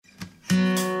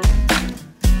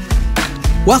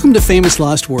Welcome to Famous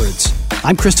Lost Words.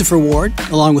 I'm Christopher Ward,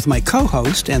 along with my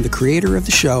co-host and the creator of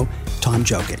the show, Tom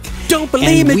Jokic. Don't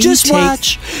believe me, just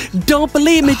watch. Don't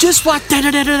believe me, just watch.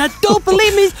 Don't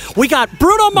believe me. We got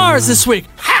Bruno Mars this week.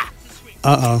 Ha!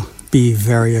 Uh-oh. Be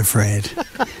very afraid.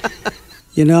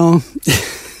 You know,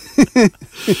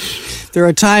 there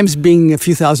are times being a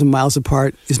few thousand miles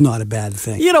apart is not a bad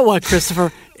thing. You know what,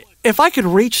 Christopher? If I could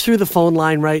reach through the phone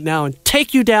line right now and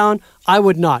take you down, I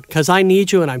would not, because I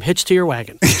need you and I'm hitched to your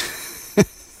wagon.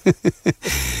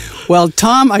 Well,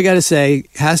 Tom, I got to say,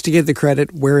 has to get the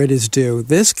credit where it is due.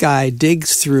 This guy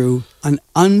digs through an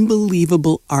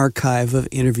unbelievable archive of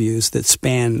interviews that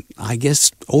span, I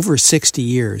guess, over 60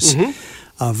 years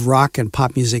of rock and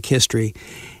pop music history.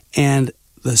 And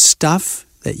the stuff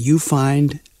that you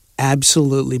find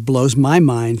absolutely blows my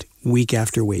mind week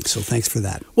after week. So thanks for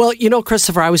that. Well, you know,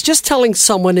 Christopher, I was just telling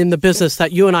someone in the business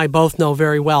that you and I both know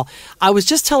very well. I was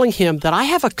just telling him that I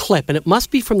have a clip, and it must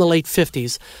be from the late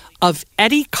 50s, of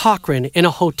Eddie Cochran in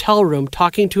a hotel room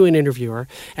talking to an interviewer.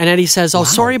 And Eddie says, "Oh,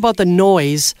 sorry about the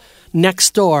noise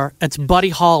next door. It's Buddy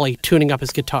Holly tuning up his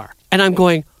guitar." And I'm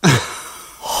going,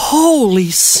 holy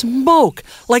smoke.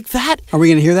 Like that. Are we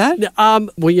going to hear that?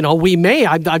 Well, you know, we may.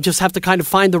 I just have to kind of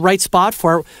find the right spot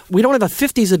for it. We don't have a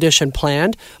 50s edition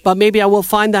planned, but maybe I will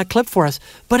find that clip for us.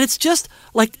 But it's just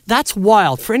like, that's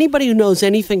wild. For anybody who knows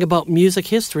anything about music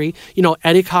history, you know,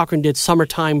 Eddie Cochran did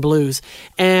Summertime Blues,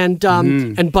 and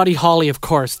Buddy Holly, of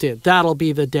course, did That'll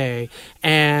Be the Day,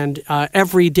 and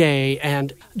Every Day,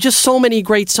 and just so many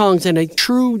great songs, and a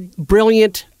true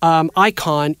brilliant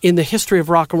icon in the history of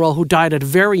rock and roll who died at a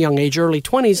very young age, early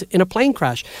 20s, in a plane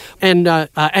crash. And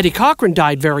Eddie Cochran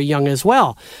died very young as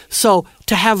well. So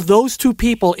to have those two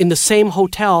people in the same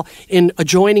hotel in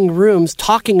adjoining rooms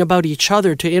talking about each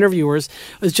other to interviewers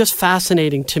is just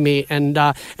fascinating to me.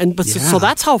 So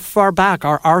that's how far back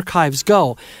our archives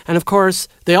go. And of course,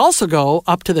 they also go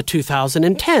up to the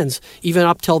 2010s, even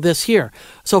up till this year.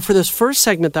 So for this first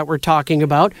segment that we're talking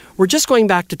about, we're just going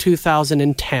back to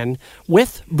 2010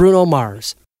 with Bruno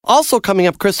Mars. Also coming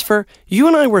up, Christopher, you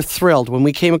and I were thrilled when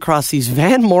we came across these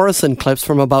Van Morrison clips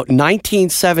from about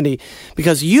 1970,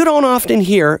 because you don't often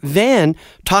hear Van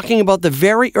talking about the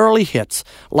very early hits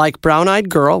like Brown Eyed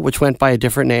Girl, which went by a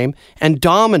different name, and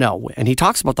Domino. And he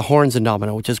talks about the horns in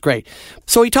Domino, which is great.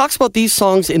 So he talks about these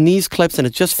songs in these clips, and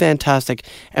it's just fantastic.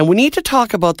 And we need to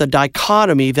talk about the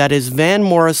dichotomy that is Van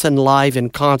Morrison live in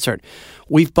concert.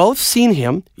 We've both seen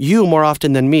him, you more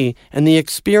often than me, and the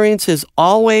experience is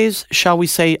always, shall we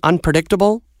say,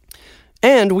 unpredictable.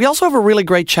 And we also have a really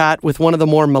great chat with one of the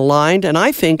more maligned and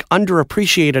I think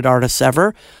underappreciated artists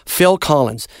ever, Phil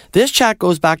Collins. This chat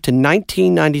goes back to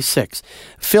 1996.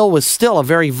 Phil was still a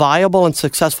very viable and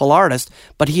successful artist,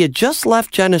 but he had just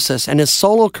left Genesis and his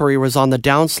solo career was on the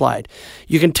downslide.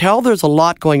 You can tell there's a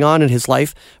lot going on in his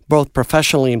life, both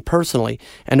professionally and personally.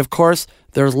 And of course,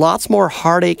 there's lots more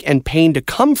heartache and pain to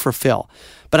come for Phil.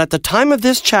 But at the time of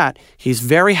this chat, he's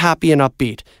very happy and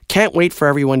upbeat. Can't wait for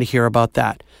everyone to hear about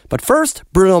that. But first,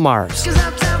 Bruno Mars.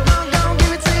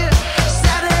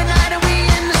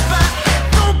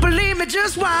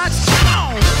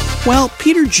 Well,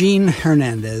 Peter Gene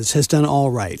Hernandez has done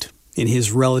all right in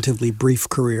his relatively brief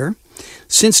career.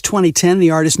 Since 2010,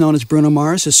 the artist known as Bruno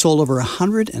Mars has sold over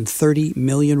 130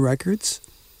 million records.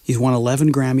 He's won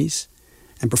 11 Grammys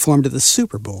and performed at the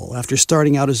Super Bowl after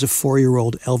starting out as a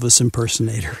 4-year-old Elvis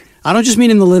impersonator. I don't just mean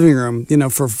in the living room, you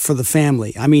know, for the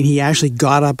family. I mean, he actually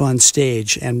got up on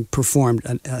stage and performed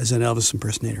as an Elvis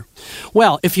impersonator.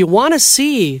 Well, if you want to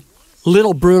see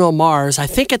little Bruno Mars, I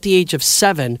think at the age of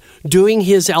 7, doing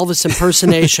his Elvis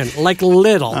impersonation, like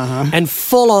little, and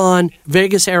full-on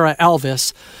Vegas-era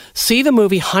Elvis, see the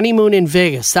movie Honeymoon in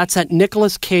Vegas. That's that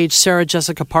Nicolas Cage, Sarah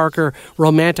Jessica Parker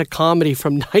romantic comedy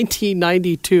from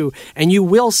 1992, and you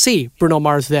will see Bruno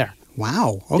Mars there.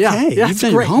 Wow, okay. You've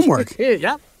done your homework.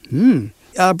 Yeah.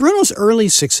 Bruno's early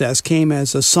success came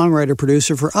as a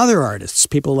songwriter-producer for other artists,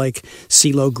 people like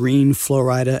CeeLo Green, Flo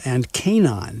Rida, and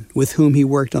Kanon, with whom he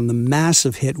worked on the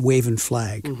massive hit Wavin'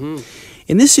 Flag.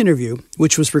 In this interview,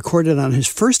 which was recorded on his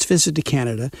first visit to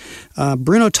Canada,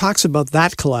 Bruno talks about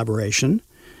that collaboration,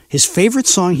 his favorite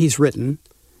song he's written,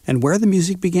 and where the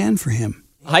music began for him.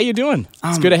 How you doing?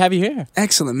 It's good to have you here.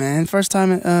 Excellent, man. First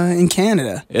time in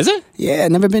Canada. Is it? Yeah,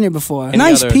 never been here before.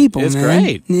 Nice people, it's man.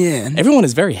 It's great. Yeah. Everyone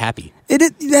is very happy.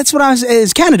 That's what I was...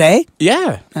 It's Canada, eh?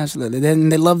 Yeah. Absolutely.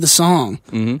 They love the song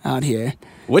out here.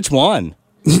 Which one?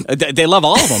 They love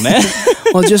all of them, man.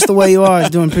 Well, Just the Way You Are is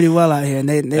doing pretty well out here. And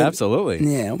they Absolutely.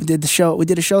 Yeah, we did a show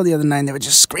the other night, and they were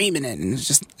just screaming it, and it was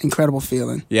just an incredible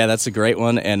feeling. Yeah, that's a great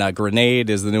one. And Grenade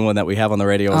is the new one that we have on the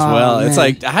radio as well. Man. It's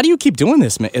like, how do you keep doing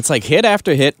this, man? It's like hit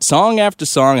after hit, song after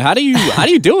song. How do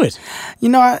you do it? You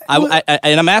know,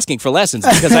 and I'm asking for lessons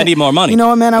because I need more money. You know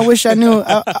what, man? I wish I knew.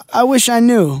 I wish I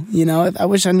knew. You know, I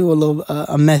wish I knew a little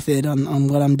a method on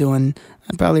what I'm doing.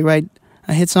 I'd probably write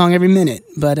a hit song every minute,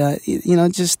 but you know,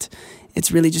 it's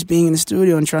really just being in the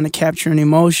studio and trying to capture an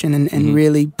emotion and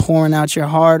really pouring out your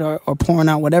heart or pouring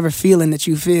out whatever feeling that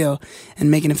you feel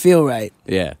and making it feel right.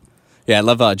 Yeah. Yeah, I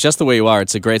love Just the Way You Are.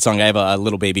 It's a great song. I have a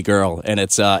little baby girl, and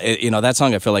it's you know, that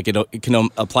song. I feel like it can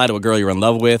apply to a girl you're in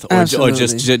love with, or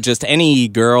just any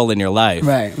girl in your life.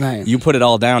 Right. You put it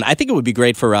all down. I think it would be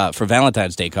great for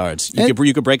Valentine's Day cards. You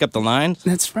could break up the line.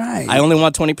 That's right. I only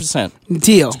want 20%.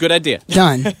 Deal. It's a good idea.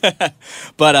 Done.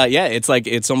 But yeah,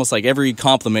 it's almost like every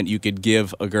compliment you could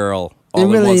give a girl. All it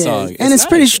really in one is. song. And it's nice.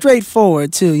 Pretty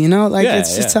straightforward too. You know, like Yeah,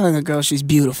 it's just telling a girl she's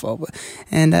beautiful,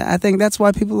 and I think that's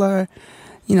why people are,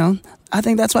 you know. I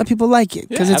think that's why people like it,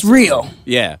 because it's real.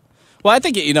 Yeah. Well, I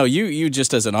think, you know, you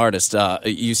just as an artist,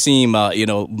 you seem, you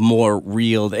know, more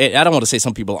real. I don't want to say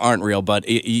some people aren't real, but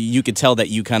you could tell that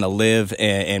you kind of live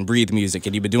and breathe music,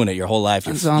 and you've been doing it your whole life.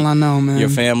 That's all I know, man. Your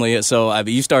family. So I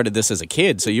mean, you started this as a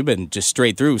kid, so you've been just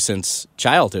straight through since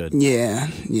childhood. Yeah.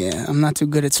 I'm not too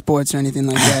good at sports or anything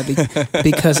like that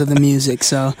because of the music.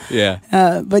 So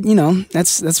yeah. But you know,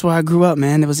 that's where I grew up,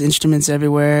 man. There was instruments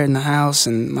everywhere in the house,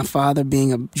 and my father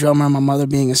being a drummer, my mother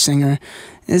being a singer.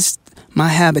 It's my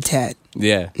habitat.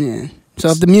 Yeah. So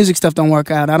if the music stuff don't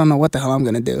work out, I don't know what the hell I'm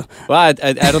gonna do. Well, I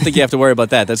don't think you have to worry about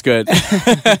that. That's good.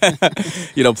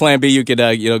 You know, Plan B, you could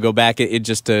you know, go back and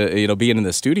just you know, being in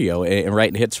the studio and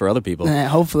writing hits for other people.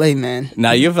 Hopefully, man.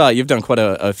 Now you've done quite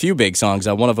a few big songs.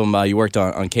 One of them you worked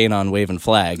on Kanon Waving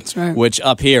Flag, That's right. which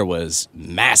up here was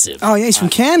massive. Oh yeah, he's from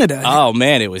Canada. Oh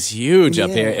man, it was huge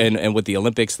up here, and with the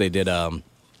Olympics they did.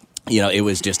 You know, it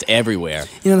was just everywhere.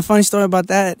 You know, the funny story about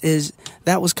that is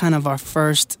that was kind of our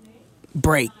first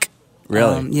break.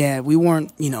 Really? Yeah, we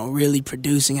weren't, you know, really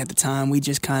producing at the time. We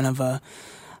just kind of, I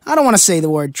don't want to say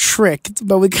the word tricked,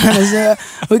 but we kind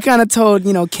of told,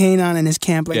 you know, Kanon and his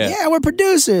camp, like, yeah, we're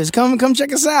producers. Come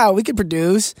check us out. We could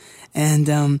produce.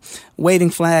 And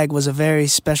Waving Flag was a very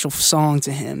special song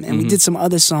to him. And we did some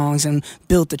other songs and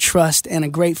built a trust and a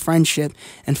great friendship.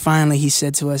 And finally he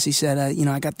said to us, he said, you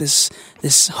know, I got this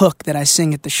hook that I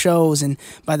sing at the shows, and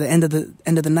by the end of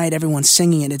the night, everyone's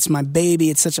singing it. It's my baby.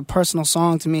 It's such a personal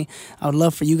song to me. I would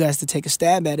love for you guys to take a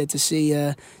stab at it to see,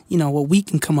 you know, what we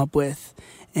can come up with.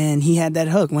 And he had that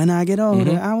hook, when I get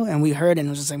older, and we heard it, and it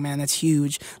was just like, man, that's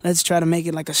huge. Let's try to make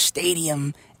it like a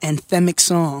stadium anthemic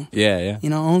song. Yeah. You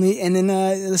know, and then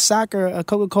the soccer,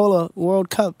 Coca-Cola World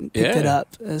Cup picked it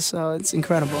up. So it's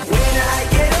incredible. When I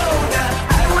get older,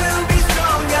 I will be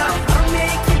stronger. I'll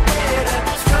make it better.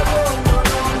 Struggle no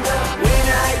longer. When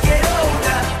I get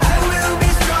older, I will be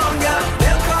stronger.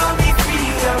 They'll call me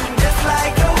freedom, just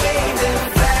like a waving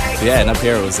flag. Yeah, and up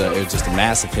here it was just a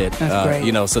massive hit. That's great.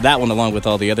 You know, so that one, along with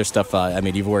all the other stuff. I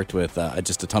mean, you've worked with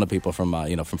just a ton of people from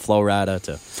you know, from Flo Rida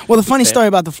to. Well, the funny story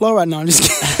about the Flo Rida. No, I'm just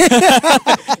kidding.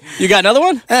 You got another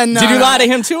one? No, Did you lie to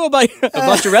him too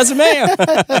about your resume?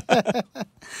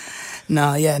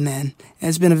 No, yeah, man.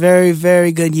 It's been a very,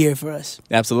 very good year for us.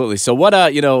 Absolutely. So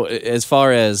what, you know, as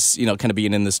far as, you know, kind of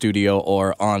being in the studio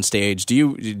or on stage, do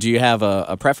you have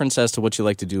a preference as to what you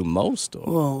like to do most? Or?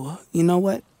 Whoa, you know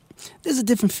what? There's a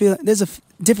different feeling. There's a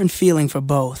different feeling for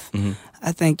both.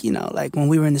 I think, you know, like when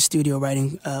we were in the studio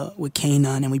writing with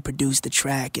Kanon and we produced the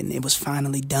track and it was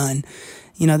finally done,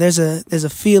 you know, there's a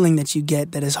feeling that you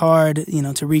get that is hard, you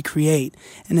know, to recreate.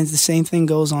 And then the same thing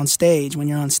goes on stage. When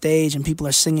you're on stage and people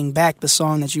are singing back the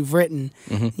song that you've written,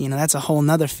 you know, that's a whole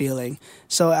nother feeling.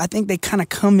 So I think they kind of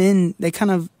come in,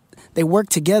 they work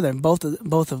together, both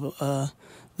of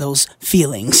those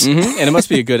feelings. And it must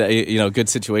be a good, you know, good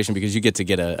situation because you get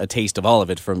a taste of all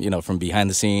of it from, you know, from behind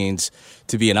the scenes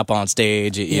to being up on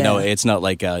stage. You know, it's not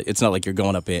like you're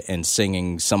going up and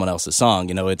singing someone else's song.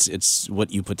 You know, it's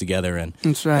what you put together and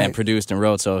That's right. and produced and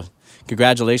wrote. So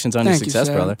congratulations on your success,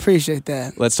 sir. brother. Appreciate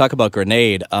that. Let's talk about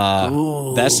Grenade.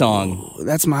 That song.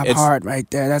 That's my part right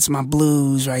there. That's my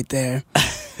blues right there.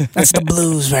 That's the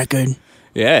blues record.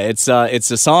 Yeah, it's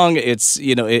a song. It's,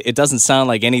 you know, it doesn't sound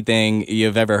like anything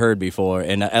you've ever heard before,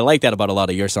 and I like that about a lot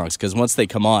of your songs because once they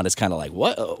come on, it's kind of like,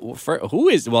 what? Who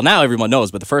is? Well, now everyone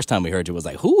knows, but the first time we heard you was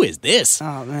like, who is this?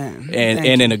 Oh man,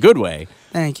 and in a good way.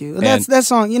 Thank you. Well, that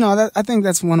song. You know, I think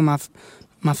that's one of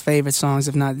my favorite songs,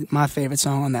 if not my favorite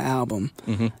song on the album.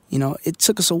 You know, it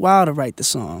took us a while to write the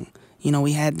song. You know,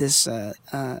 we had this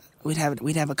we'd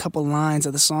have a couple lines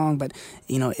of the song, but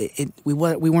you know, we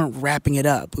weren't wrapping it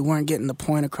up. We weren't getting the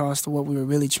point across to what we were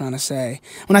really trying to say.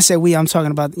 When I say we, I'm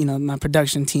talking about, you know, my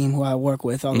production team who I work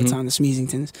with all the time, the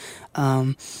Smeezingtons.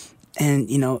 And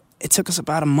you know, it took us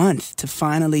about a month to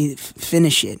finally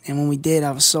finish it. And when we did,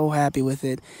 I was so happy with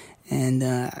it. And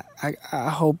I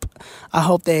hope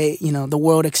they, you know, the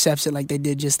world accepts it like they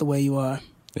did Just the Way You Are.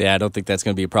 Yeah, I don't think that's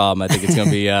going to be a problem. I think it's going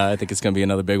to be. I think it's going to be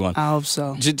another big one. I hope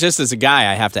so. Just as a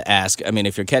guy, I have to ask. I mean,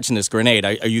 if you're catching this grenade,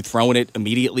 are you throwing it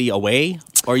immediately away,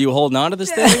 or are you holding on to this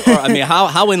thing? Or I mean,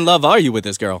 how in love are you with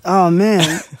this girl? Oh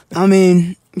man, I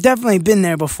mean, definitely been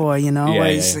there before. You know, where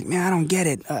it's yeah. like, man, I don't get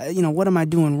it. You know, what am I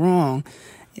doing wrong?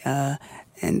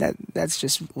 And that's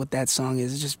just what that song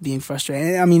is. It's just being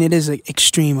frustrated. I mean, it is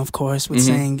extreme, of course, with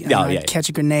saying catch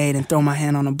a grenade and throw my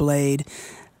hand on a blade.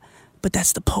 But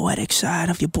that's the poetic side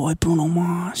of your boy Bruno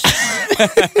Mars.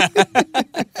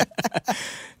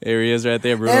 There he is right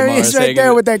there, Bruno There he Mars. is right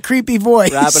there with that creepy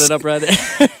voice. Wrapping it up right there.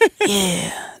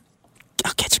 Yeah.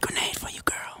 I'll catch a grenade for you,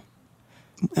 girl.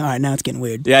 All right, now it's getting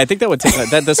weird. Yeah, I think that would take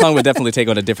the song would definitely take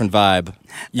on a different vibe.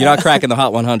 You're not cracking the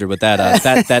Hot 100 with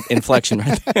that inflection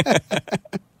right there.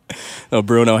 Oh,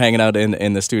 Bruno hanging out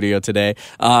in the studio today.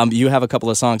 You have a couple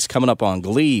of songs coming up on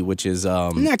Glee, which is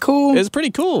Isn't that cool? It's pretty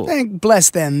cool. Thank bless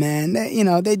them, man.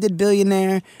 They did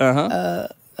Billionaire a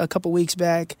couple weeks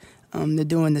back. They're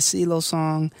doing the CeeLo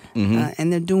song,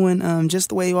 and they're doing Just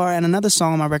the Way You Are, and another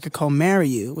song on my record called "Marry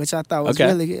You," which I thought was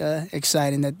really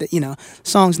exciting. That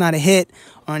song's not a hit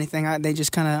or anything. They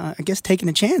just kind of, I guess, taking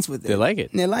a chance with it. They like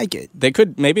it. They like it.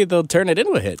 Maybe they'll turn it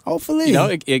into a hit. Hopefully,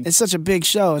 it's such a big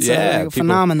show. It's a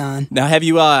phenomenon. Now, have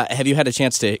you had a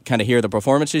chance to kind of hear the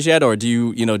performances yet, or do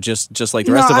you just like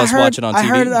the rest of us watch it on TV? I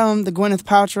heard the Gwyneth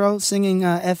Paltrow singing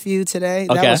 "F.U." today.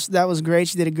 Okay. That was great.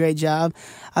 She did a great job.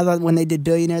 I thought when they did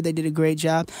Billionaire, they did a great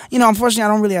job. Unfortunately, I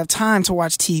don't really have time to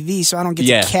watch TV, so I don't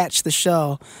get to catch the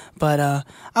show. But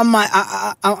I'm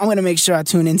going to make sure I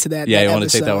tune into that. Yeah, you want to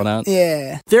take that one out?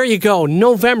 Yeah. There you go.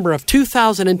 November of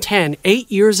 2010,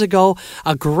 8 years ago,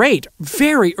 a great,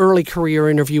 very early career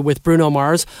interview with Bruno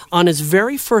Mars on his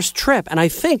very first trip, and I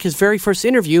think his very first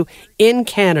interview in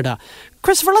Canada.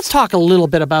 Christopher, let's talk a little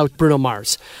bit about Bruno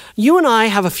Mars. You and I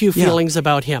have a few feelings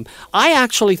about him. I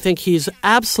actually think he's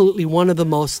absolutely one of the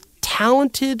most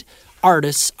talented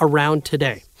artists around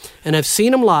today. And I've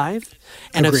seen him live,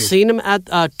 and I've seen him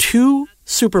at 2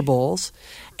 Super Bowls,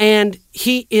 and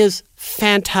he is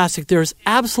fantastic. There's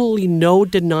absolutely no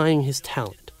denying his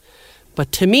talent.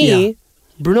 But to me,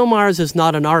 Bruno Mars is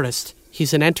not an artist.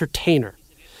 He's an entertainer.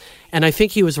 And I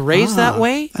think he was raised that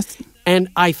way. And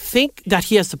I think that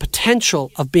he has the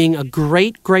potential of being a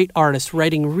great, great artist,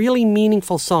 writing really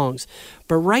meaningful songs.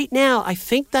 But right now, I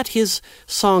think that his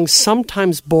songs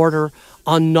sometimes border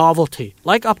on novelty,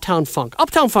 like Uptown Funk.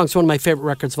 Uptown Funk's one of my favorite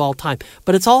records of all time.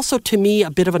 But it's also, to me, a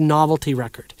bit of a novelty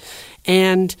record.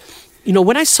 And,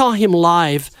 when I saw him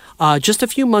live just a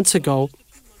few months ago,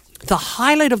 the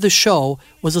highlight of the show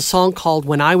was a song called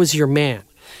When I Was Your Man.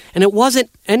 And it wasn't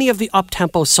any of the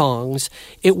up-tempo songs.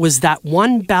 It was that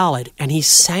one ballad, and he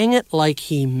sang it like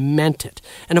he meant it.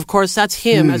 And, of course, that's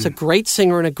him as a great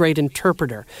singer and a great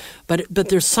interpreter. But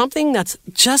there's something that's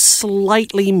just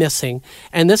slightly missing,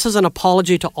 and this is an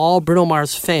apology to all Bruno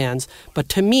Mars fans, but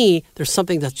to me, there's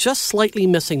something that's just slightly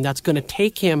missing that's going to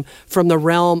take him from the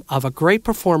realm of a great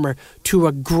performer to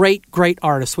a great, great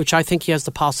artist, which I think he has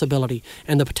the possibility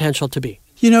and the potential to be.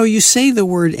 You say the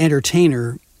word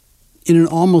entertainer in an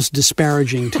almost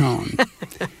disparaging tone.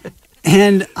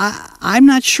 And I'm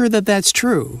not sure that that's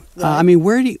true. Right.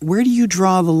 Where do you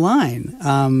draw the line?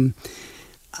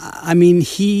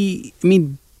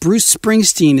 Bruce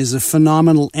Springsteen is a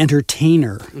phenomenal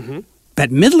entertainer. Mm-hmm.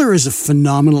 Bette Midler is a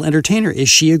phenomenal entertainer. Is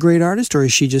she a great artist, or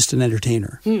is she just an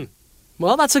entertainer?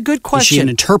 Well, that's a good question. Is she an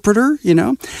interpreter?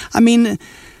 To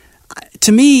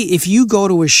me, if you go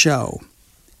to a show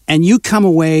and you come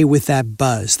away with that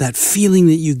buzz, that feeling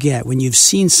that you get when you've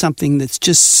seen something that's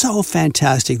just so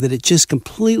fantastic that it just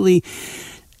completely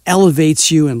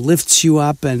elevates you and lifts you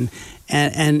up and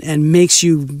makes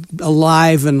you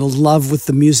alive and in love with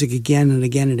the music again and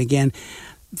again and again,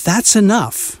 that's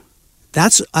enough.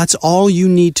 That's all you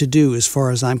need to do as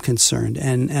far as I'm concerned.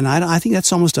 And I think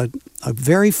that's almost a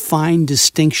very fine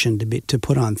distinction to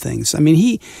put on things.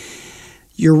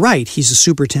 You're right, he's a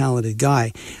super talented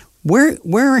guy.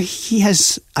 Where he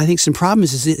has, I think, some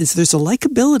problems is there's a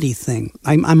likability thing.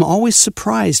 I'm always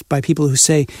surprised by people who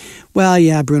say, well,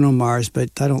 yeah, Bruno Mars, but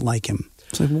I don't like him.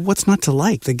 It's like, well, what's not to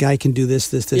like? The guy can do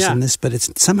this, and this, but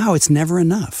somehow it's never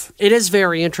enough. It is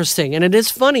very interesting. And it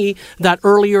is funny that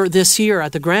earlier this year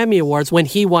at the Grammy Awards, when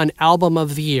he won Album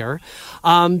of the Year,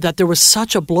 that there was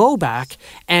such a blowback,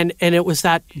 and it was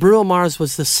that Bruno Mars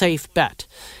was the safe bet.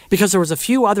 Because there was a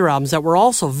few other albums that were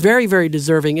also very, very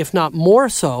deserving, if not more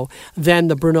so, than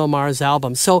the Bruno Mars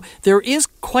album. So there is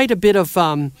quite a bit of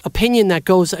opinion that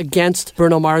goes against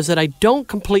Bruno Mars that I don't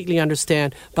completely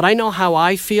understand, but I know how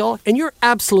I feel, and you're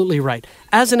absolutely right.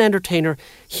 As an entertainer,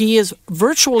 he is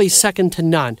virtually second to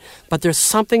none, but there's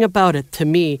something about it, to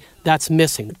me, that's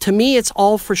missing. To me, it's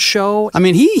all for show. I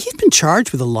mean, he's been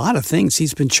charged with a lot of things.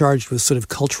 He's been charged with sort of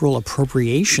cultural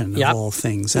appropriation of all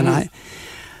things, and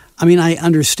I mean, I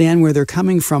understand where they're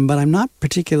coming from, but I'm not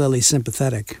particularly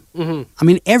sympathetic. I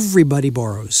mean, everybody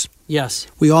borrows. Yes.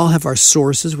 We all have our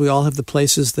sources. We all have the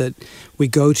places that we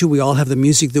go to. We all have the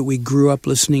music that we grew up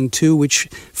listening to, which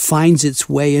finds its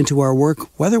way into our work,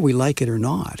 whether we like it or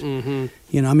not. You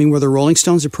know, I mean, were the Rolling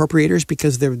Stones appropriators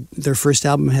because their first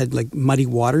album had, like, Muddy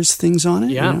Waters things on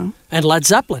it? Yeah, you know? And Led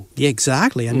Zeppelin. Yeah,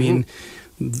 exactly. I mean,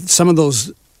 some of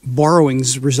those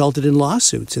borrowings resulted in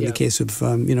lawsuits in the case of,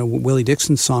 Willie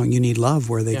Dixon's song, You Need Love,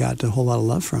 where they got a whole lot of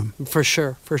love from. For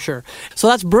sure, for sure. So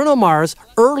that's Bruno Mars'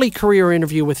 early career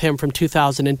interview with him from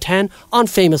 2010 on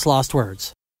Famous Lost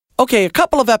Words. Okay, a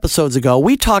couple of episodes ago,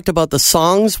 we talked about the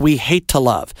songs we hate to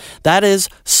love. That is,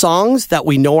 songs that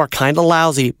we know are kind of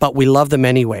lousy, but we love them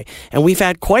anyway. And we've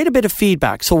had quite a bit of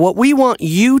feedback. So what we want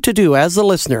you to do as the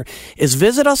listener is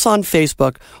visit us on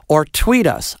Facebook or tweet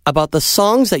us about the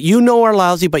songs that you know are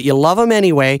lousy, but you love them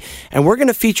anyway. And we're going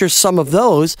to feature some of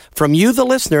those from you, the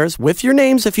listeners, with your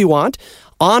names if you want,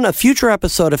 on a future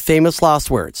episode of Famous Lost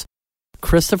Words.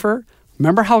 Christopher,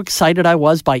 remember how excited I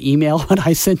was by email when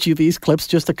I sent you these clips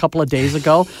just a couple of days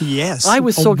ago? Yes. I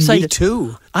was so excited. Me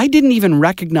too. I didn't even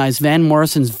recognize Van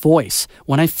Morrison's voice.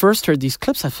 When I first heard these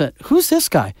clips, I thought, who's this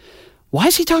guy? Why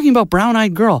is he talking about Brown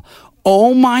Eyed Girl?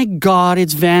 Oh my God,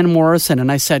 it's Van Morrison.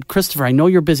 And I said, Christopher, I know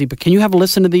you're busy, but can you have a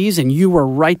listen to these? And you were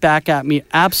right back at me.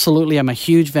 Absolutely. I'm a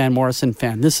huge Van Morrison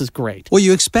fan. This is great. Well,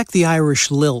 you expect the Irish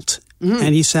lilt,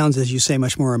 and he sounds, as you say,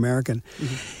 much more American.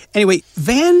 Anyway,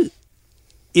 Van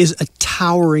is a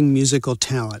towering musical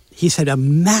talent. He's had a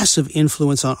massive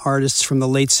influence on artists from the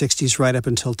late 60s right up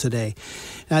until today.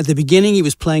 At the beginning, he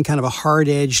was playing kind of a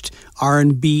hard-edged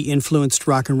R&B-influenced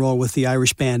rock and roll with the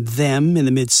Irish band Them in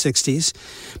the mid-60s.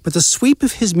 But the sweep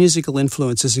of his musical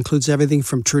influences includes everything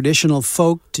from traditional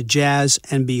folk to jazz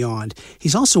and beyond.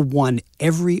 He's also won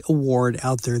every award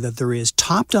out there that there is,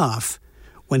 topped off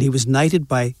when he was knighted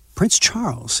by Prince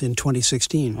Charles in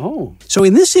 2016. Oh. So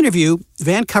in this interview,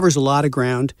 Van covers a lot of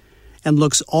ground and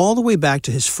looks all the way back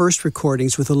to his first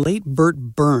recordings with the late Bert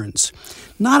Burns.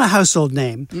 Not a household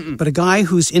name, but a guy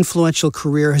whose influential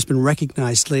career has been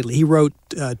recognized lately. He wrote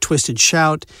Twisted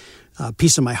Shout,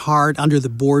 Piece of My Heart, Under the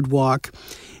Boardwalk,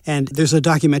 and there's a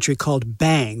documentary called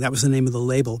Bang, that was the name of the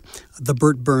label, The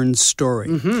Bert Burns Story.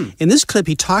 In this clip,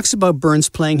 he talks about Burns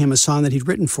playing him a song that he'd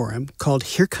written for him called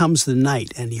Here Comes the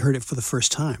Night, and he heard it for the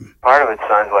first time. Part of it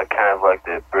sounds like kind of like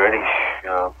the British,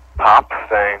 pop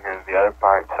thing, and the other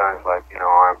part sounds like,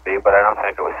 R&B, but I don't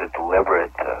think it was a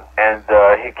deliberate. And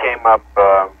he came up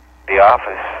the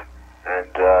office, and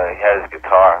he had his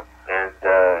guitar, and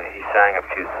he sang a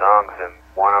few songs, and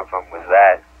one of them was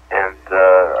that. And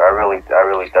I really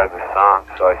dug the song,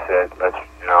 so I said,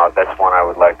 that's one I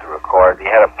would like to record. He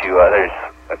had a few others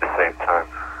at the same time,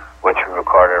 which we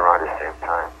recorded around the same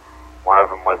time. One of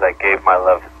them was I Gave My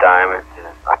Love to Diamond, and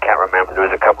I can't remember, there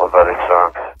was a couple of other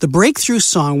songs. The breakthrough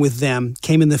song with them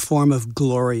came in the form of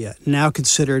Gloria, now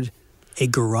considered a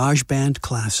garage band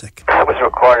classic. It was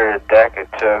recorded at Decca,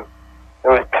 too.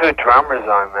 There was two drummers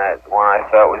on that one I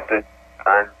thought was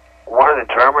one of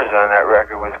the drummers on that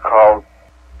record was called,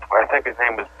 I think his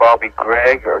name was Bobby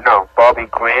Graham. Bobby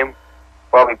Graham,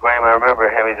 I remember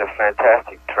him, he's a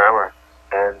fantastic drummer.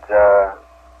 And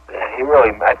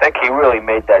I think he really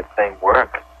made that thing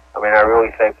work. I mean, I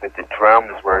really think that the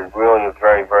drums were really a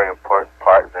very, very important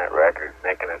part in that record,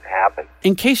 making it happen.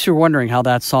 In case you're wondering how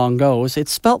that song goes,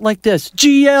 it's spelt like this.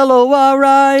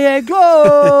 Gloria,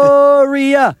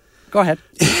 Gloria. Go ahead.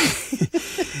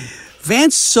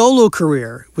 Van's solo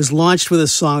career was launched with a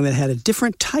song that had a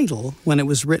different title when it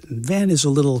was written. Van is a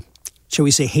little, shall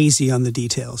we say, hazy on the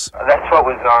details. That's what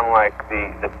was on, like,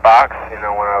 the box, when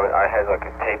I had, like,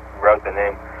 a tape, wrote the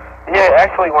name. Yeah,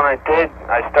 actually, when I did,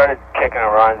 I started kicking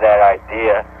around that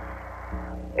idea,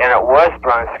 and it was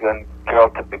Brown Skin Girl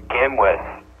to begin with,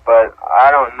 but I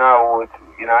don't know,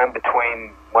 in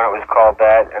between when it was called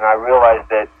that, and I realized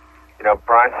that,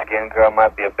 Brown Skin Girl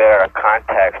might be a better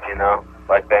context,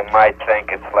 like they might think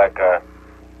it's like a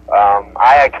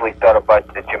I actually thought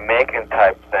about the Jamaican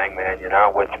type thing, man, you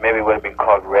know, which maybe would have been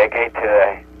called reggae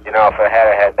today, you know, if I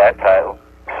had that title.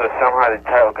 So somehow the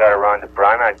title got around to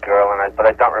Brown Eyed Girl, but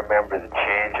I don't remember the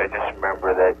change. I just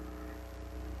remember that,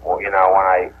 well, you know,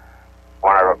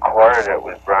 when I recorded it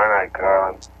with Brown Eyed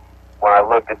Girl, and when I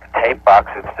looked at the tape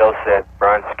box, it still said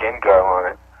Brown Skin Girl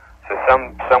on it. So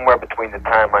somewhere between the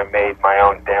time I made my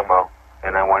own demo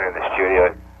and I went in the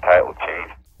studio, title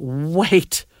changed.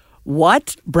 Wait,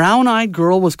 what? Brown Eyed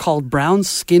Girl was called Brown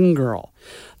Skin Girl.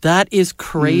 That is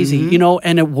crazy, you know,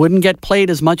 and it wouldn't get played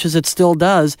as much as it still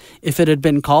does if it had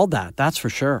been called that. That's for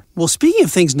sure. Well, speaking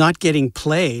of things not getting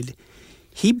played,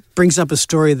 he brings up a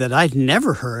story that I'd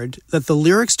never heard, that the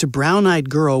lyrics to Brown Eyed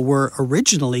Girl were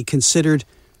originally considered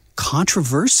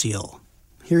controversial.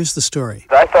 Here's the story.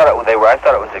 I thought it was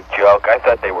a joke. I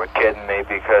thought they were kidding me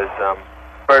because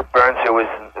Bert Burns, who was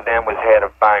head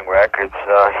of Bang Records,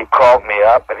 he called me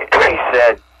up and he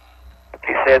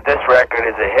said this record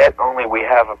is a hit, only we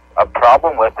have a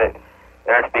problem with it,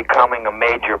 and it's becoming a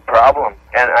major problem.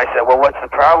 And I said, well, what's the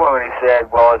problem? And he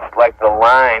said, well, it's like the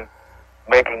line,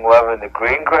 making love in the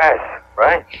green grass,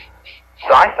 right?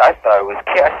 So I thought it was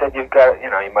kid. I said, you've got, you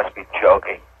know, you must be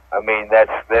joking. I mean, that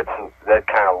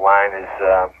kind of line is,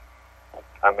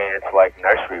 I mean, it's like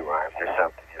nursery rhymes or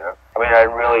something, you know. I mean, I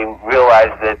really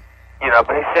realized that, you know.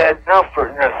 But he said, no,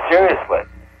 seriously,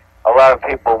 a lot of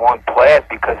people won't play it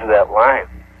because of that line.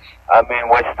 I mean,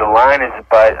 which the line is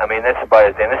about. I mean, that's about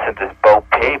as innocent as Bo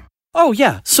Peep. Oh,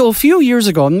 yeah. So a few years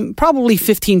ago, probably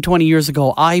 15, 20 years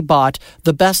ago, I bought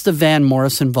the Best of Van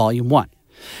Morrison Volume 1.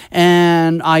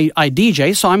 And I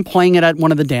DJ, so I'm playing it at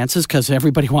one of the dances because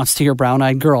everybody wants to hear Brown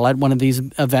Eyed Girl at one of these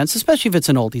events, especially if it's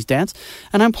an oldies dance.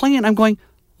 And I'm playing it and I'm going,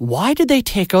 why did they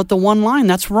take out the one line?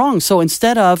 That's wrong. So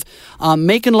instead of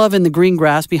making love in the green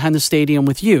grass behind the stadium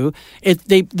with you,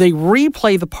 they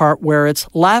replay the part where it's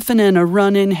laughing and a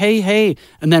running, hey, hey,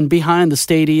 and then behind the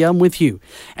stadium with you.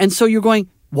 And so you're going,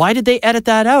 why did they edit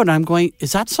that out? And I'm going,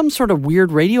 is that some sort of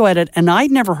weird radio edit? And I'd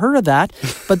never heard of that,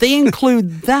 but they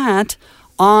include that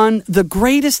on the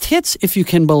greatest hits, if you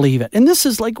can believe it. And this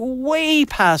is like way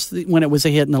past when it was a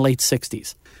hit in the late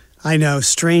 60s. I know,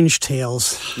 strange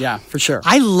tales. Yeah, for sure.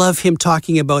 I love him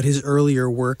talking about his earlier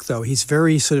work, though. He's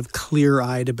very sort of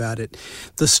clear-eyed about it.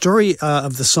 The story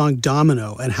of the song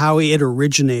Domino and how it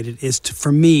originated is,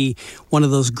 for me, one of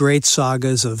those great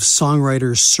sagas of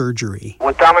songwriter's surgery.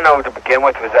 With Domino, to begin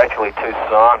with, was actually two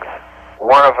songs.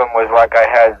 One of them was like I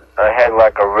had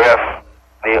like a riff.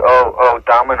 The oh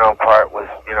domino part was,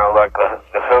 you know, like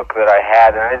the hook that I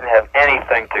had, and I didn't have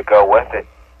anything to go with it.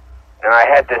 And I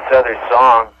had this other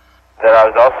song that I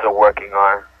was also working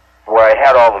on, where I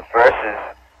had all the verses,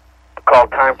 called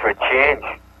Time for a Change.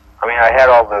 I mean, I had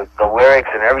all the lyrics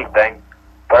and everything,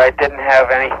 but I didn't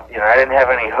have any, you know, I didn't have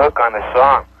any hook on the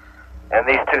song. And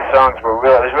these two songs were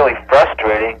it was really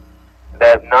frustrating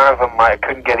that none of them, I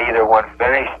couldn't get either one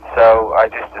finished, so I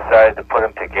just decided to put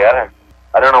them together.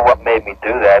 I don't know what made me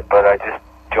do that, but I just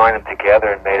joined them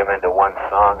together and made them into one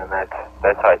song, and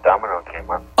that's how Domino came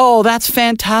up. Oh, that's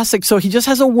fantastic. So he just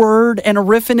has a word and a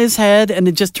riff in his head, and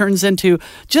it just turns into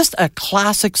just a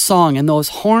classic song. And those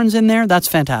horns in there, that's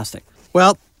fantastic.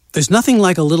 Well, there's nothing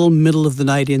like a little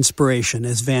middle-of-the-night inspiration,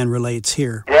 as Van relates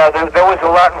here. Yeah, there was a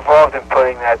lot involved in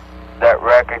putting that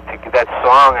record, that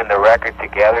song and the record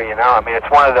together, you know. I mean, it's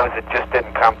one of those that just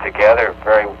didn't come together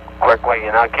very quickly,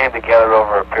 you know. It came together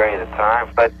over a period of time.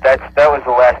 But that was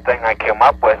the last thing I came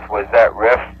up with, was that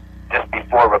riff just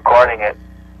before recording it.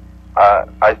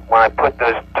 When I put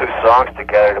those two songs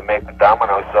together to make the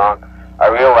Domino song, I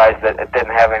realized that it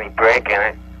didn't have any break in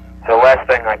it. So the last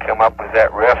thing I came up was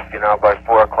that riff, you know. About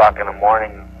 4 o'clock in the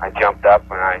morning, I jumped up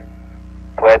and I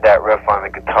played that riff on the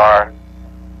guitar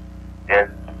and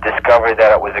discovered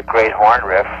that it was a great horn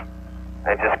riff.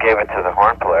 I just gave it to the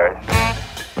horn players.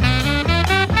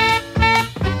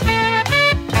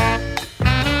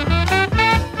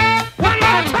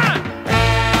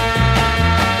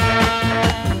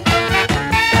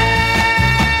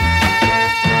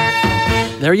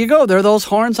 There you go. There are those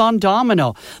horns on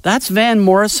Domino. That's Van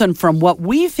Morrison from what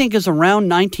we think is around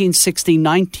 1960,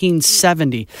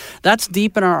 1970. That's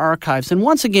deep in our archives. And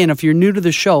once again, if you're new to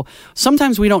the show,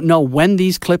 sometimes we don't know when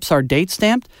these clips are date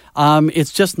stamped.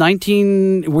 It's just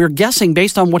we're guessing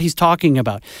based on what he's talking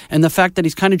about. And the fact that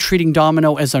he's kind of treating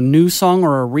Domino as a new song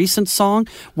or a recent song,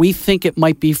 we think it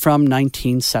might be from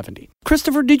 1970.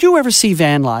 Christopher, did you ever see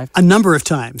Van live? A number of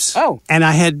times. Oh. And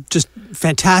I had just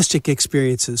fantastic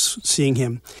experiences seeing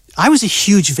him. I was a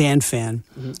huge Van fan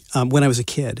when I was a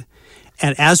kid.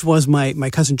 and as was my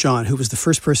cousin John, who was the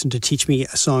first person to teach me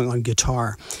a song on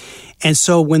guitar. And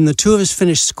so when the two of us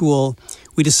finished school,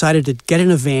 we decided to get in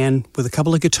a van with a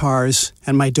couple of guitars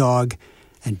and my dog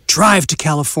and drive to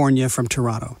California from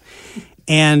Toronto.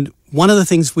 And one of the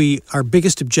things our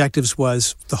biggest objectives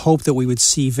was the hope that we would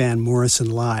see Van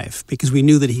Morrison live, because we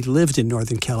knew that he lived in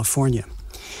Northern California.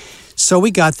 So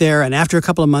we got there, and after a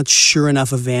couple of months, sure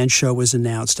enough, a Van show was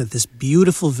announced at this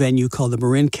beautiful venue called the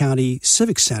Marin County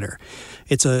Civic Center.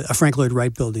 It's a Frank Lloyd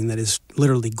Wright building that is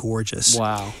literally gorgeous.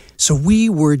 Wow. So we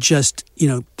were just,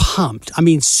 pumped. I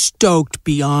mean, stoked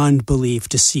beyond belief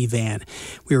to see Van.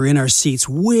 We were in our seats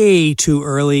way too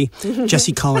early.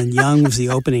 Jesse Colin Young was the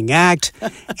opening act.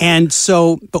 And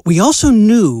so, but we also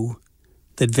knew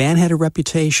that Van had a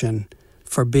reputation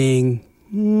for being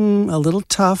a little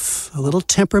tough, a little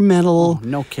temperamental. Oh,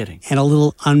 no kidding. And a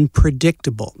little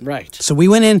unpredictable. Right. So we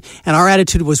went in, and our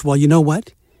attitude was, well, you know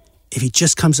what? If he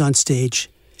just comes on stage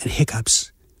and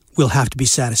hiccups, we'll have to be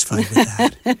satisfied with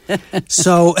that.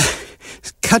 So,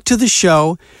 cut to the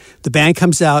show. The band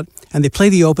comes out, and they play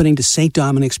the opening to St.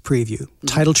 Dominic's Preview,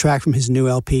 title track from his new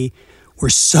LP. We're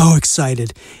so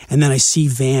excited. And then I see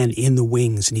Van in the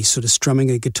wings, and he's sort of strumming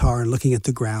a guitar and looking at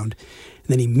the ground. And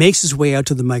then he makes his way out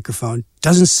to the microphone,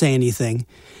 doesn't say anything,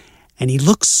 and he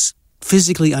looks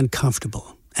physically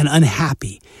uncomfortable and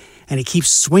unhappy. And he keeps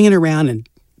swinging around and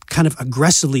kind of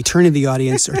aggressively turning to the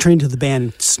audience or turning to the band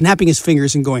and snapping his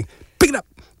fingers and going, pick it up,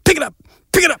 pick it up,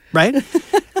 pick it up, right?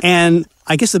 And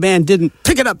I guess the band didn't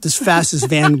pick it up as fast as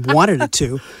Van wanted it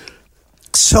to.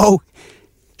 So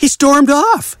he stormed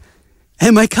off.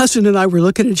 And my cousin and I were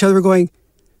looking at each other going,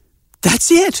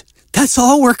 that's it. That's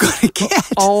all we're going to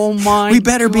get. Oh, my We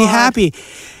better be God. happy.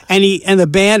 And the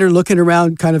band are looking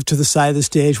around kind of to the side of the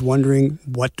stage wondering,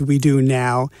 what do we do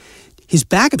now? His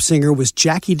backup singer was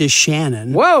Jackie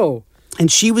DeShannon. Whoa.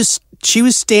 And she was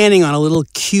standing on a little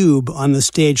cube on the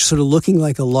stage, sort of looking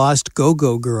like a lost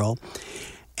go-go girl.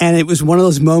 And it was one of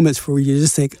those moments where you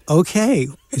just think, okay,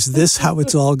 is this how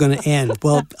it's all going to end?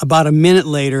 Well, about a minute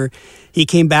later, he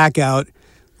came back out,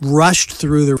 rushed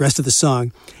through the rest of the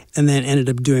song, and then ended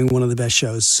up doing one of the best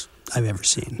shows I've ever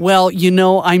seen. Well,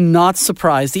 I'm not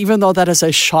surprised, even though that is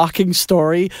a shocking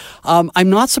story. I'm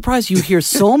not surprised you hear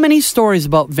so many stories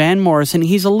about Van Morrison.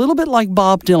 He's a little bit like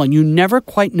Bob Dylan. You never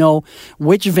quite know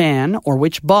which Van or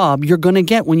which Bob you're going to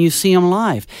get when you see him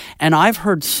live. And I've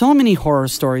heard so many horror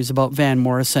stories about Van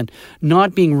Morrison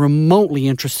not being remotely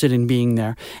interested in being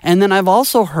there. And then I've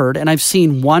also heard, and I've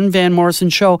seen one Van Morrison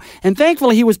show, and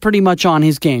thankfully he was pretty much on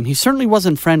his game. He certainly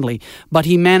wasn't friendly, but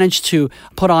he managed to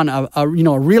put on a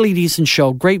really decent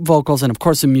show, great vocals, and of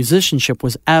course the musicianship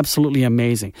was absolutely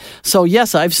amazing. So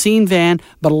yes, I've seen Van,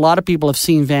 but a lot of people have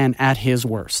seen Van at his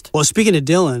worst. Well, speaking of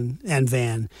Dylan and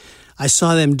Van, I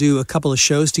saw them do a couple of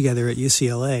shows together at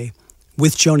UCLA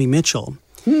with Joni Mitchell.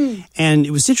 And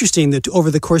it was interesting that over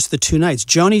the course of the 2 nights,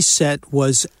 Joni's set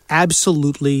was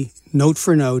absolutely note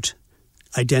for note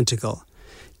identical.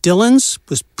 Dylan's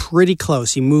was pretty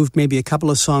close. He moved maybe a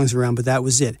couple of songs around, but that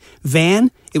was it.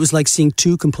 Van, it was like seeing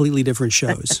 2 completely different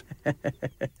shows.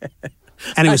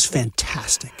 And it was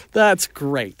fantastic. That's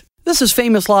great. This is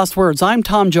Famous Lost Words. I'm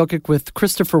Tom Jokic with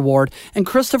Christopher Ward. And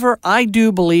Christopher, I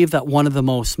do believe that one of the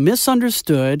most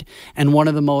misunderstood and one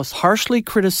of the most harshly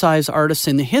criticized artists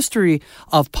in the history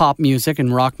of pop music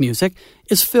and rock music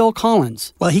is Phil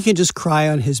Collins. Well, he can just cry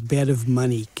on his bed of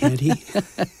money, can't he?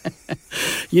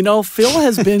 Phil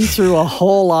has been through a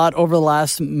whole lot over the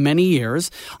last many years,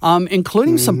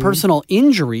 including some personal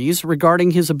injuries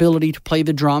regarding his ability to play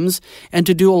the drums and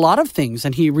to do a lot of things.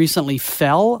 And he recently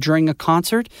fell during a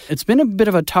concert. It's been a bit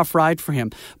of a tough ride for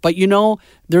him. But,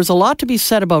 there's a lot to be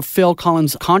said about Phil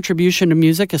Collins' contribution to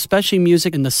music, especially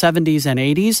music in the 70s and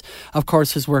 80s. Of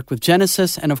course, his work with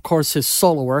Genesis and, of course, his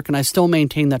solo work. And I still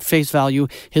maintain that Face Value,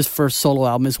 his first solo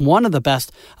album, is one of the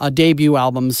best debut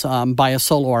albums by a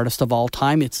solo artist of all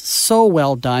time. It's so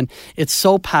well done. It's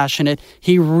so passionate.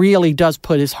 He really does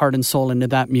put his heart and soul into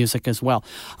that music as well.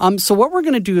 So what we're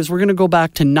going to do is we're going to go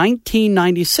back to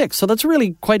 1996. So that's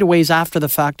really quite a ways after the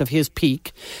fact of his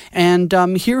peak. And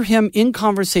hear him in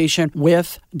conversation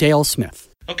with Dale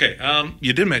Smith. Okay,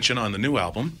 you did mention on the new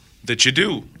album that you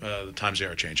do The Times They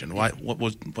Are Changing. Why?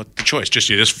 What the choice?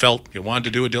 You just felt you wanted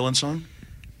to do a Dylan song?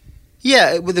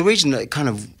 Yeah, well, the reason that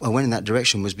I went in that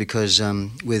direction was because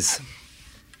with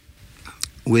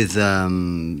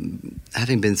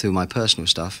having been through my personal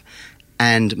stuff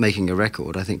and making a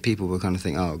record, I think people were kind of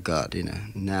thinking, oh God,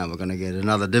 now we're going to get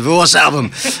another divorce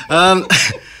album, and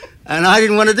I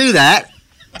didn't want to do that.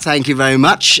 Thank you very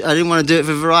much. I didn't want to do it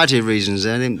for a variety of reasons.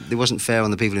 It wasn't fair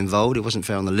on the people involved. It wasn't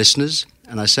fair on the listeners.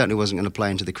 And I certainly wasn't going to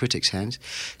play into the critics' hands.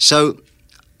 So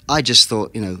I just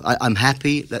thought, I'm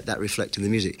happy, let that reflect in the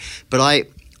music. But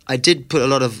I did put a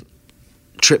lot of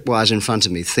tripwires in front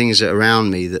of me, things that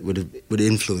around me that would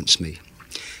influence me.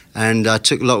 And I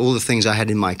took all the things I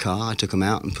had in my car, I took them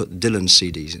out and put Dylan's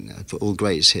CDs in there. I put all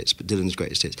greatest hits, but Dylan's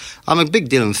greatest hits. I'm a big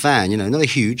Dylan fan, not a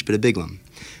huge, but a big one.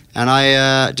 And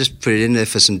I just put it in there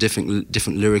for some different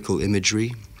lyrical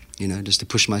imagery, just to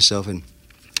push myself in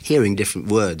hearing different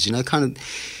words, kind of.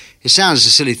 It sounds a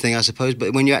silly thing, I suppose,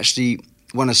 but when you actually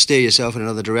want to steer yourself in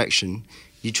another direction,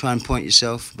 you try and point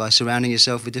yourself by surrounding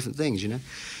yourself with different things,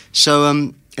 So,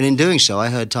 and in doing so, I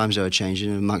heard Times Are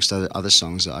Changing, amongst other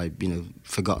songs that I,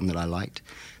 forgotten that I liked.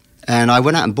 And I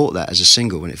went out and bought that as a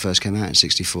single when it first came out in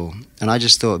 '64. And I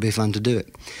just thought it'd be fun to do it.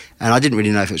 And I didn't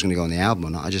really know if it was going to go on the album or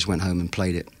not. I just went home and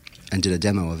played it and did a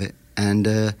demo of it. And,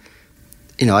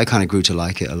 I kind of grew to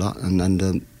like it a lot.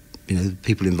 And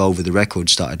people involved with the record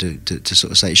started to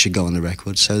sort of say it should go on the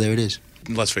record. So there it is.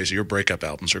 Let's face it, your breakup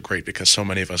albums are great because so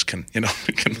many of us can,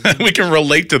 we can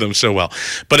relate to them so well.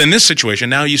 But in this situation,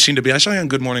 now you seem to be, I saw you on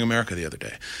Good Morning America the other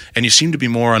day, and you seem to be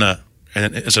more on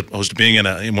as opposed to being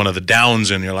in one of the downs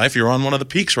in your life, you're on one of the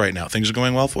peaks right now. Things are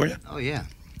going well for you? Oh, yeah.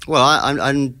 Well,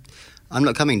 I'm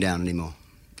not coming down anymore.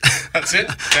 That's it?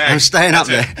 I'm staying up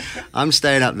there. I'm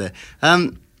staying up there.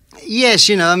 Yes,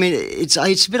 it's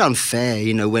a bit unfair,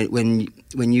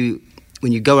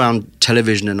 when you go on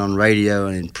television and on radio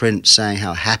and in print saying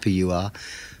how happy you are,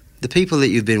 the people that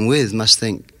you've been with must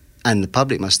think, and the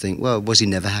public must think, well, was he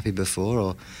never happy before?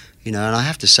 Or, and I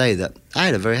have to say that I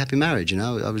had a very happy marriage,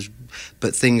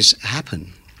 but things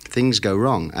happen. Things go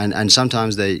wrong. And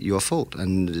sometimes they're your fault,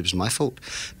 and it was my fault,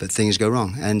 but things go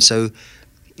wrong. And so,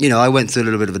 I went through a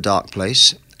little bit of a dark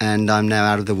place, and I'm now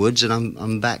out of the woods, and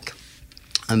I'm back.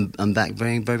 I'm back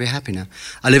very, very happy now.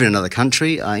 I live in another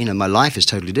country. My life is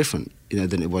totally different,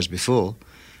 than it was before,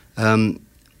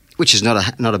 which is not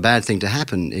a bad thing to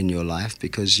happen in your life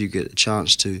because you get a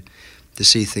chance to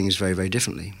see things very, very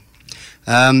differently.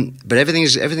 But everything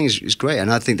is great, and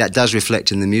I think that does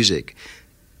reflect in the music.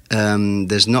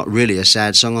 There's not really a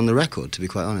sad song on the record, to be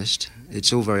quite honest.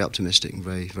 It's all very optimistic and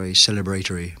very, very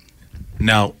celebratory.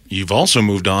 Now, you've also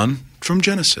moved on from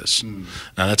Genesis.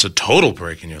 Now, that's a total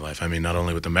break in your life. I mean, not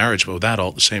only with the marriage, but with that all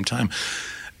at the same time.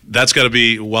 That's got to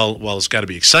be, while it's got to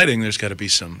be exciting, there's got to be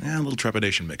some a little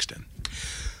trepidation mixed in.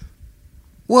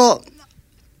 Well,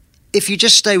 if you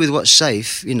just stay with what's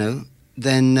safe,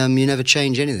 then you never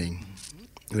change anything.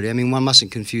 Really, I mean, one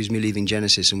mustn't confuse me leaving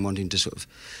Genesis and wanting to sort of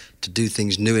to do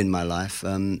things new in my life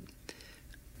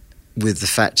with the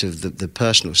fact of the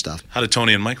personal stuff. How did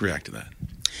Tony and Mike react to that?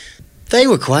 They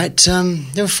were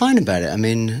they were fine about it. I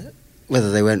mean,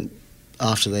 whether they went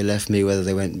after they left me, whether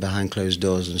they went behind closed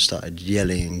doors and started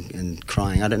yelling and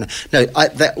crying, I don't know. No,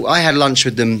 I had lunch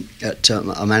with them at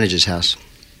our manager's house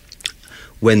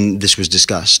when this was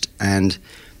discussed, and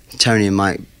Tony and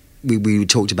Mike, we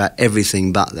talked about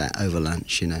everything but that over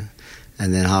lunch, And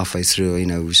then halfway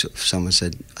through, someone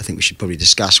said, "I think we should probably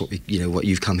discuss what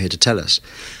you've come here to tell us."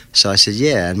 So I said,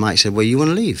 "Yeah," and Mike said, "Well, you want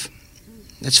to leave?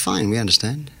 That's fine. We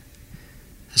understand.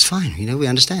 That's fine. We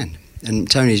understand." And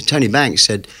Tony Banks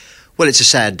said, "Well, it's a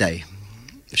sad day,"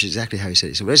 which is exactly how he said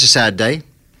it. He said, "Well, it's a sad day,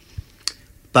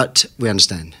 but we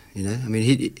understand." I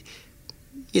mean,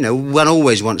 one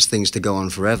always wants things to go on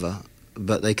forever,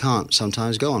 but they can't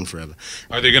sometimes go on forever.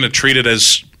 Are they going to treat it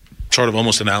as sort of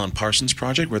almost an Alan Parsons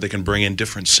project where they can bring in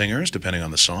different singers depending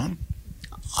on the song?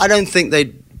 I don't think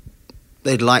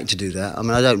they'd like to do that. I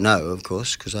mean, I don't know, of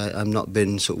course, because I've not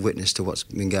been sort of witness to what's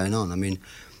been going on. I mean,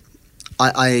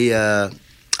 I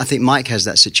think Mike has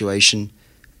that situation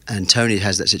and Tony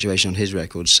has that situation on his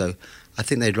records, so I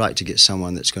think they'd like to get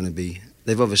someone that's going to be...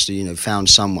 They've obviously, found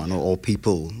someone or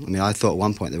people. I mean, I thought at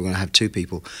one point they were going to have two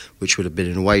people, which would have been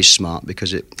in a way smart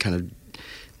because it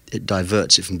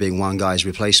diverts it from being one guy's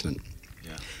replacement.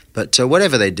 Yeah. But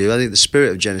whatever they do, I think the spirit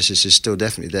of Genesis is still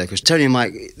definitely there because Tony and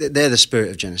Mike, they're the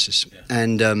spirit of Genesis. Yeah.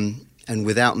 And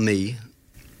without me,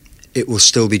 it will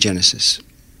still be Genesis,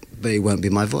 but it won't be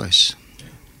my voice.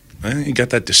 Well, you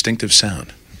got that distinctive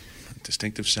sound.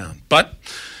 But,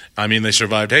 I mean, they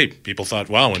survived. Hey, people thought,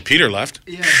 wow, when Peter left,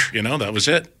 that was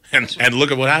it. And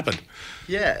look at what happened.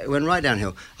 Yeah, it went right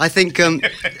downhill. I think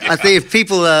if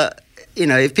people are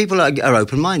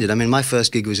open-minded. I mean, my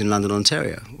first gig was in London,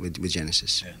 Ontario with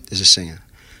Genesis as a singer.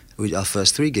 Our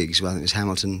first three gigs, I think it was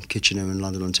Hamilton, Kitchener and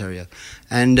London, Ontario.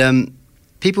 And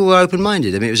people were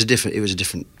open-minded. I mean, it was a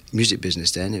different music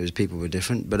business then. People were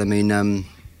different. But I mean, I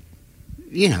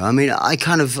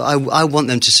want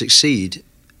them to succeed.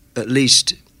 At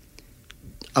least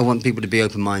I want people to be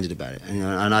open-minded about it.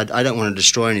 And I don't want to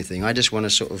destroy anything. I just want to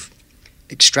sort of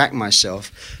extract myself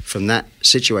from that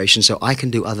situation so I can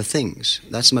do other things.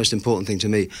 That's the most important thing to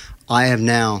me. I have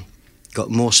now got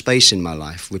more space in my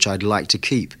life, which I'd like to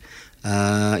keep.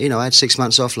 I had 6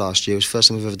 months off last year. It was the first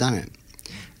time I've ever done it.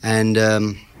 And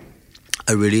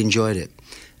I really enjoyed it.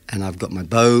 And I've got my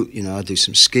boat, I do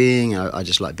some skiing. I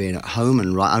just like being at home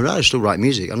and write. I still write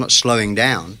music. I'm not slowing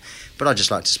down, but I just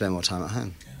like to spend more time at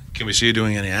home. Can we see you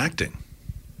doing any acting?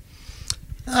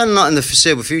 Not in the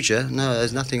foreseeable future. No,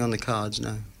 there's nothing on the cards,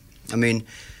 no. I mean,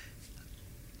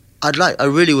 I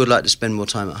really would like to spend more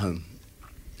time at home.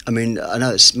 I mean, I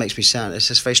know it makes me sound, it's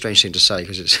a very strange thing to say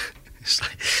because it's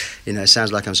like, it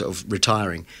sounds like I'm sort of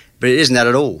retiring. But it isn't that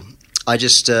at all. I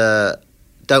just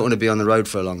don't want to be on the road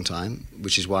for a long time,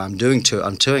 which is why I'm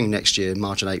touring next year in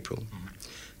March and April.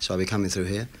 So I'll be coming through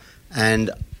here.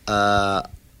 And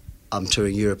I'm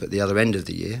touring Europe at the other end of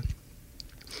the year.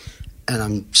 And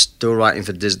I'm still writing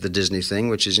for the Disney thing,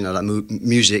 which is, like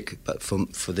music, but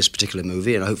for this particular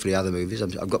movie and hopefully other movies.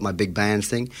 I've got my big band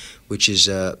thing, which is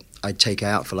I take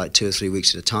out for like 2 or 3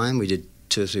 weeks at a time. We did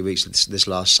 2 or 3 weeks this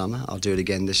last summer. I'll do it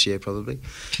again this year probably.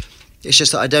 It's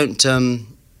just that I don't,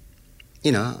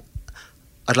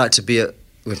 I'd like to be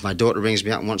if my daughter rings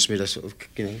me up and wants me to sort of,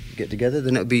 get together,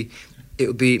 then it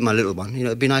would be my little one.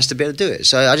 It'd be nice to be able to do it.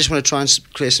 So I just want to try and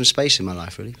clear some space in my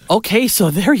life, really. Okay,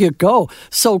 so there you go.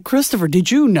 So, Christopher,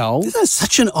 did you know? This is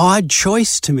such an odd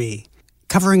choice to me,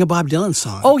 covering a Bob Dylan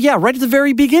song. Oh, yeah, right at the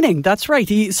very beginning. That's right.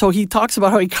 He talks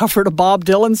about how he covered a Bob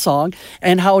Dylan song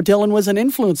and how Dylan was an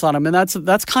influence on him. And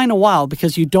that's kind of wild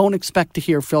because you don't expect to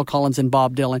hear Phil Collins and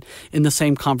Bob Dylan in the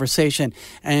same conversation.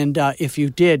 And if you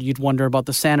did, you'd wonder about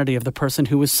the sanity of the person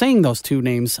who was saying those two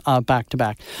names back to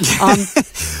back.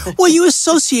 Well, you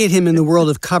associate him in the world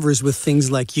of covers with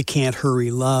things like You Can't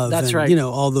Hurry Love. That's and, right.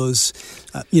 All those,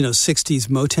 60s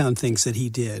Motown things that he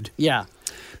did. Yeah.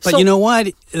 But you know what?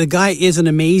 The guy is an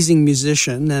amazing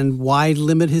musician, and why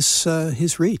limit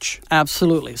his reach?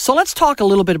 Absolutely. So let's talk a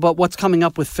little bit about what's coming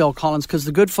up with Phil Collins, because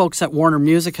the good folks at Warner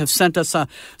Music have sent us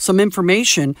some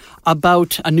information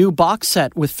about a new box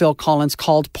set with Phil Collins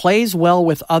called Plays Well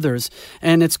with Others,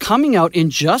 and it's coming out in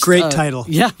just... Great title.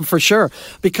 Yeah, for sure,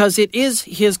 because it is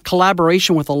his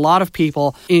collaboration with a lot of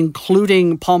people,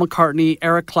 including Paul McCartney,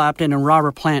 Eric Clapton, and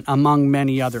Robert Plant, among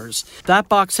many others. That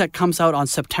box set comes out on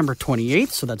September 28th,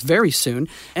 so that's very soon,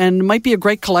 and might be a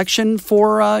great collection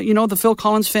for, the Phil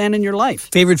Collins fan in your life.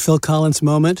 Favorite Phil Collins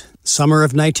moment? Summer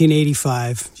of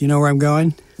 1985. Do you know where I'm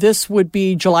going? This would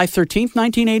be July 13th,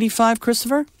 1985,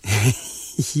 Christopher?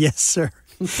 Yes, sir.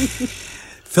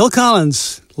 Phil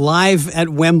Collins, live at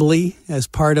Wembley as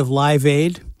part of Live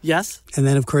Aid. Yes. And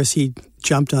then, of course, he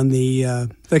jumped on the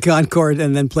Concorde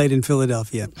and then played in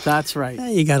Philadelphia. That's right.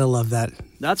 You got to love that.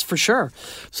 That's for sure.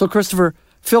 So, Christopher,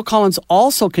 Phil Collins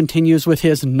also continues with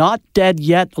his Not Dead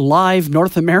Yet live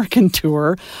North American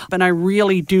tour. And I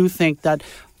really do think that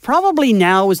probably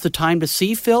now is the time to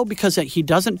see Phil because he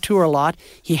doesn't tour a lot.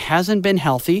 He hasn't been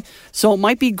healthy. So it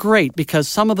might be great because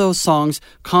some of those songs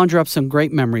conjure up some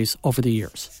great memories over the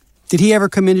years. Did he ever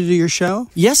come in to do your show?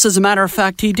 Yes, as a matter of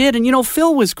fact, he did. And,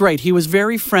 Phil was great. He was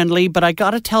very friendly, but I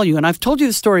got to tell you, and I've told you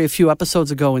the story a few episodes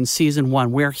ago in season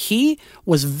 1, where he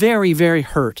was very, very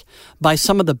hurt by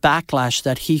some of the backlash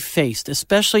that he faced,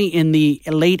 especially in the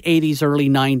late 80s, early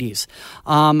 90s.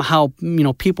 How,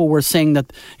 people were saying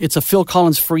that it's a Phil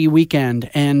Collins free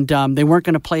weekend and they weren't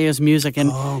going to play his music.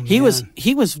 And he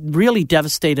was really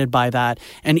devastated by that.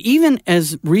 And even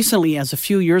as recently as a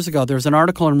few years ago, there was an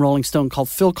article in Rolling Stone called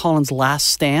Phil Collins' Last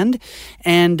Stand,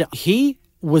 and he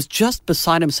was just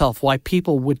beside himself why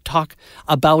people would talk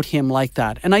about him like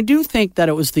that. And I do think that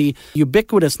it was the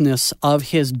ubiquitousness of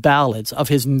his ballads, of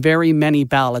his very many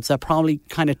ballads, that probably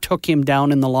kind of took him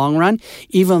down in the long run,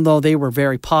 even though they were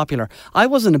very popular. I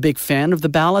wasn't a big fan of the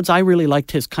ballads. I really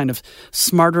liked his kind of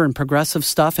smarter and progressive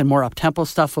stuff and more up-tempo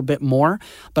stuff a bit more.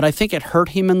 But I think it hurt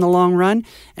him in the long run,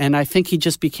 and I think he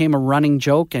just became a running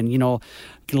joke. And,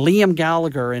 Liam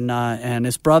Gallagher and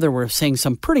his brother were saying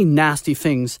some pretty nasty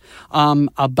things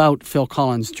about Phil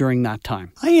Collins during that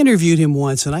time. I interviewed him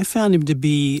once, and I found him to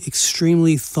be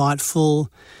extremely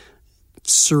thoughtful,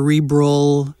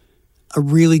 cerebral, a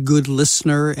really good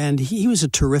listener, and he was a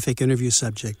terrific interview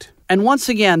subject. And once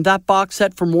again, that box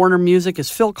set from Warner Music is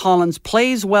Phil Collins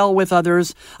Plays Well with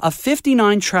Others, a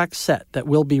 59-track set that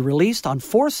will be released on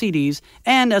 4 CDs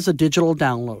and as a digital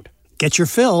download. Get your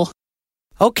Phil.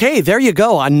 Okay, there you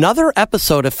go. Another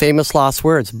episode of Famous Lost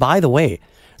Words. By the way,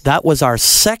 that was our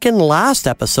second last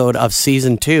episode of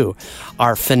Season 2.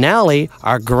 Our finale,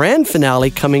 our grand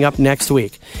finale, coming up next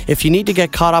week. If you need to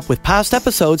get caught up with past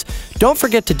episodes, don't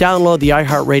forget to download the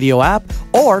iHeartRadio app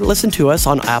or listen to us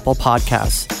on Apple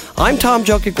Podcasts. I'm Tom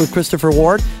Jokic with Christopher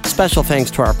Ward. Special thanks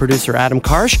to our producer, Adam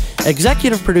Karsh.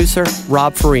 Executive producer,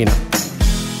 Rob Farina.